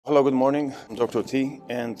Hello, good morning. I'm Dr. T,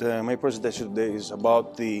 and my presentation today is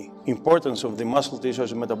about the importance of the muscle tissue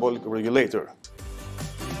as a metabolic regulator.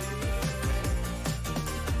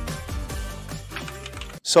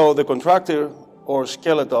 So the contractor or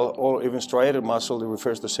skeletal or even striated muscle, that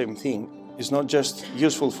refers to the same thing, is not just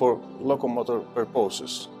useful for locomotor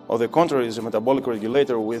purposes. On the contrary, is a metabolic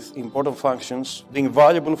regulator with important functions, being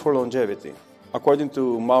valuable for longevity. According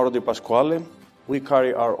to Mauro Di Pasquale, we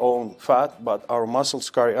carry our own fat, but our muscles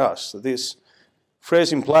carry us. This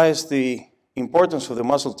phrase implies the importance of the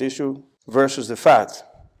muscle tissue versus the fat.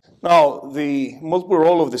 Now, the multiple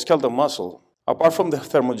role of the skeletal muscle, apart from the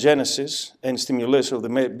thermogenesis and stimulation of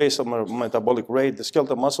the basal metabolic rate, the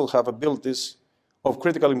skeletal muscles have abilities of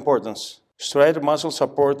critical importance. Striated muscles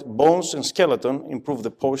support bones and skeleton, improve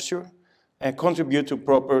the posture, and contribute to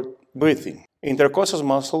proper breathing. Intercostal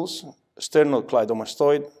muscles,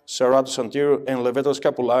 sternocleidomastoid, serratus anterior, and levator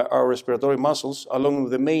scapulae are respiratory muscles, along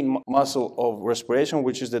with the main muscle of respiration,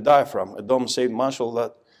 which is the diaphragm, a dome-shaped muscle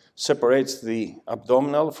that separates the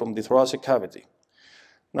abdominal from the thoracic cavity.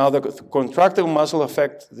 Now, the contractile muscle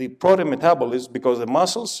affect the protein metabolism because the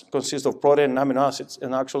muscles consist of protein and amino acids,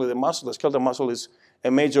 and actually the skeletal muscle is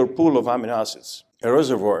a major pool of amino acids, a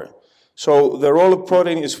reservoir. So the role of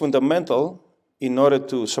protein is fundamental in order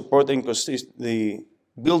to support and consist the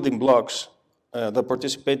building blocks that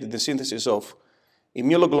participate in the synthesis of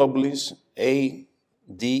immunoglobulins A,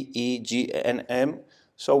 D, E, G, and M.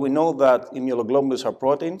 So we know that immunoglobulins are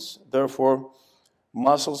proteins, therefore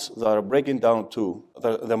muscles that are breaking down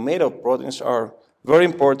they're made of proteins are very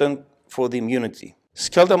important for the immunity.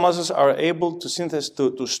 Skeletal muscles are able to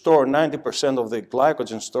store 90% of the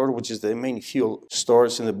glycogen stored, which is the main fuel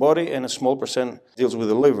stores in the body, and a small percent deals with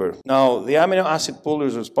the liver. Now, the amino acid pool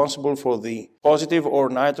is responsible for the positive or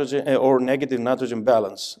negative nitrogen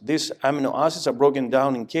balance. These amino acids are broken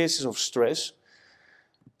down in cases of stress,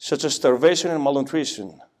 such as starvation and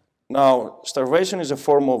malnutrition. Now, starvation is a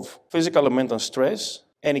form of physical and mental stress,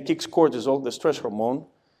 and it kicks cortisol, the stress hormone,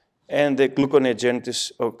 and the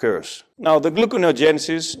gluconeogenesis occurs. Now, the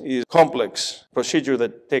gluconeogenesis is a complex procedure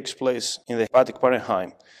that takes place in the hepatic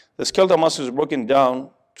parenchyma. The skeletal muscle is broken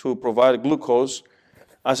down to provide glucose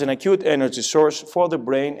as an acute energy source for the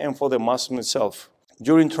brain and for the muscle itself.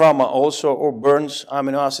 During trauma also, or burns,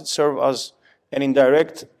 amino acids serve as an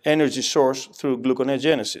indirect energy source through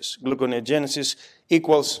gluconeogenesis. Gluconeogenesis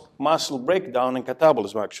equals muscle breakdown and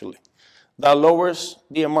catabolism, actually. That lowers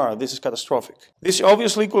BMR. This is catastrophic. This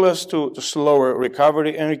obviously equals to slower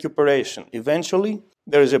recovery and recuperation. Eventually,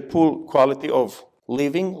 there is a poor quality of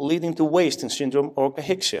living, leading to wasting syndrome or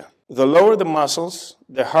cachexia. The lower the muscles,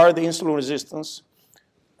 the higher the insulin resistance,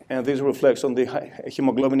 and this reflects on the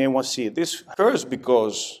hemoglobin A1C. This occurs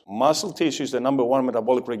because muscle tissue is the #1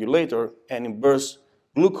 metabolic regulator, and it burns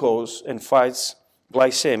glucose and fights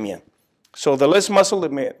glycemia. So the less muscle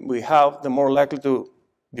that we have, the more likely to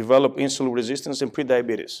develop insulin resistance and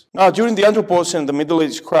prediabetes. Now, during the andropause and the middle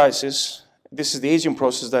age crisis, this is the aging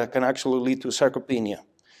process that can actually lead to sarcopenia.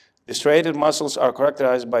 The striated muscles are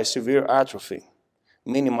characterized by severe atrophy,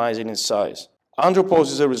 minimizing in size. Andropause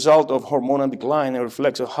is a result of hormonal decline and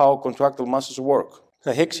reflects on how contractile muscles work.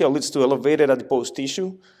 Cachexia leads to elevated adipose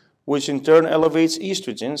tissue, which in turn elevates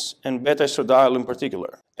estrogens and beta-estradiol in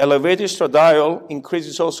particular. Elevated estradiol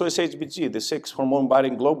increases also SHBG, the sex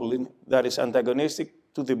hormone-binding globulin that is antagonistic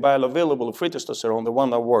to the bioavailable free testosterone, the one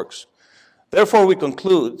that works. Therefore, we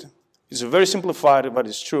conclude, it's very simplified, but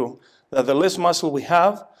it's true, that the less muscle we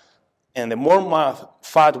have and the more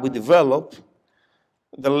fat we develop,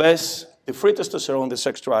 the less the free testosterone, the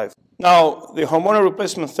sex drive. Now, the hormonal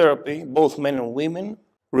replacement therapy, both men and women,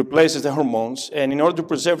 replaces the hormones, and in order to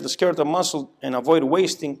preserve the skeletal muscle and avoid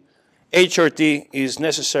wasting, HRT is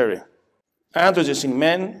necessary. Androgens in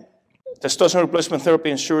men, testosterone replacement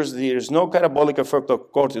therapy ensures there is no catabolic effect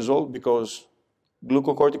of cortisol because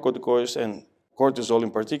glucocorticoids and cortisol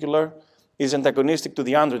in particular is antagonistic to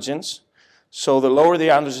the androgens. So the lower the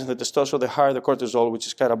androgens, the testosterone, the higher the cortisol, which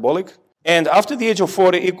is catabolic. And after the age of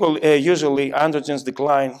 40, usually androgens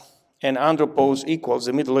decline and andropause equals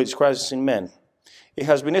the middle age crisis in men. It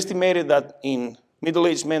has been estimated that in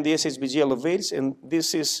middle-aged men, the SHBG elevates, and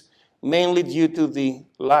this is mainly due to the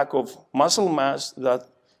lack of muscle mass that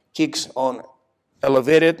kicks on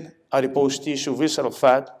elevated adipose tissue, visceral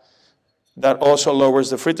fat, that also lowers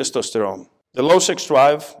the free testosterone. The low sex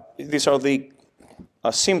drive, these are the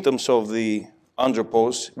symptoms of the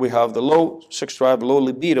andropause. We have the low sex drive, low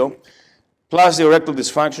libido, plus the erectile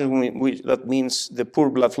dysfunction, that means the poor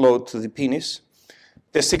blood flow to the penis.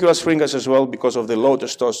 Testicular shrinkage as well because of the low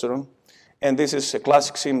testosterone. And this is a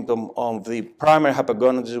classic symptom of the primary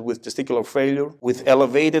hypogonadism with testicular failure, with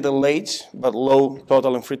elevated LH but low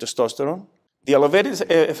total and free testosterone. The elevated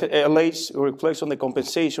LH reflects on the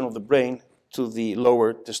compensation of the brain to the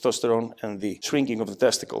lower testosterone and the shrinking of the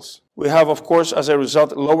testicles. We have, of course, as a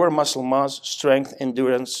result, lower muscle mass, strength,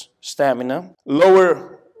 endurance, stamina.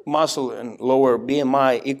 Lower muscle and lower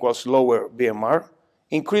BMI equals lower BMR.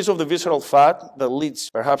 Increase of the visceral fat that leads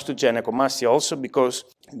perhaps to gynecomastia also, because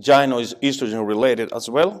gyno is estrogen related as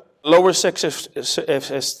well. Lower sex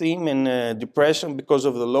esteem and depression because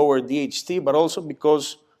of the lower DHT, but also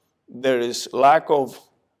because there is lack of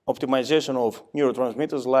optimization of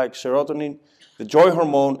neurotransmitters like serotonin, the joy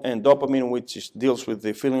hormone, and dopamine, which deals with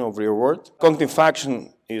the feeling of reward. Cognitive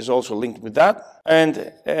function is also linked with that.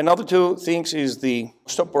 And another two things is the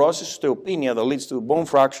osteoporosis, osteopenia, that leads to bone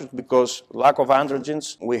fractures because lack of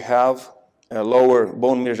androgens. We have a lower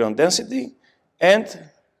bone mineral density, and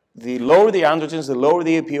the lower the androgens, the lower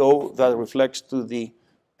the APO, that reflects to the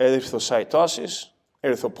erythrocytosis,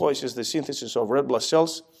 erythropoiesis, the synthesis of red blood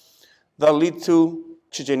cells, that lead to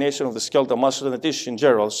oxygenation of the skeletal muscle and the tissue in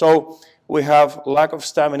general. So we have lack of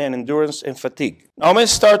stamina and endurance and fatigue. Now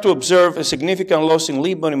let's start to observe a significant loss in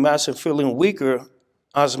lean body mass and feeling weaker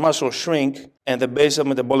as muscles shrink and the basal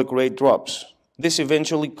metabolic rate drops. This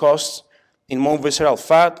eventually causes in more visceral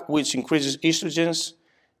fat, which increases estrogens,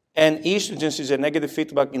 and estrogens is a negative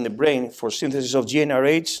feedback in the brain for synthesis of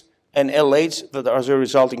GnRH and LH that as a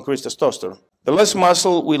result increase testosterone. The less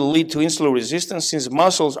muscle will lead to insulin resistance, since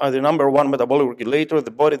muscles are the #1 metabolic regulator of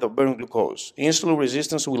the body that burns glucose. Insulin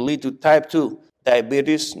resistance will lead to type 2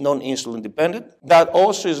 diabetes, non-insulin dependent. That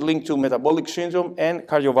also is linked to metabolic syndrome and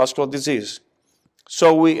cardiovascular disease.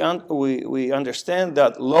 So we understand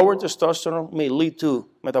that lower testosterone may lead to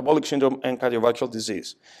metabolic syndrome and cardiovascular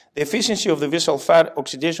disease. The efficiency of the visceral fat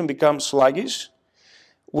oxidation becomes sluggish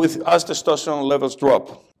as testosterone levels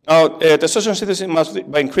drop. Now, testosterone synthesis must be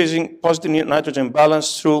by increasing positive nitrogen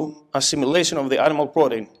balance through assimilation of the animal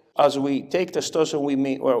protein. As we take testosterone,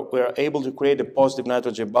 we are able to create a positive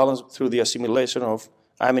nitrogen balance through the assimilation of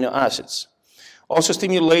amino acids. Also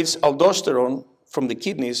stimulates aldosterone from the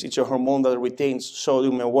kidneys. It's a hormone that retains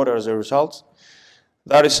sodium and water as a result,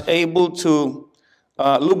 that is able to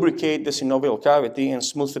lubricate the synovial cavity and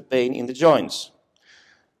smooth the pain in the joints.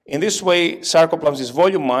 In this way, sarcoplasm is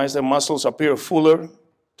volumized and muscles appear fuller,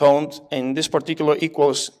 toned, and this particular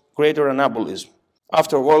equals greater anabolism.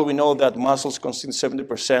 After all, we know that muscles constitute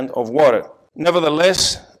 70% of water.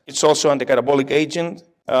 Nevertheless, it's also an anticatabolic agent,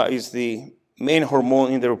 is the main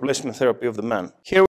hormone in the replacement therapy of the man. Here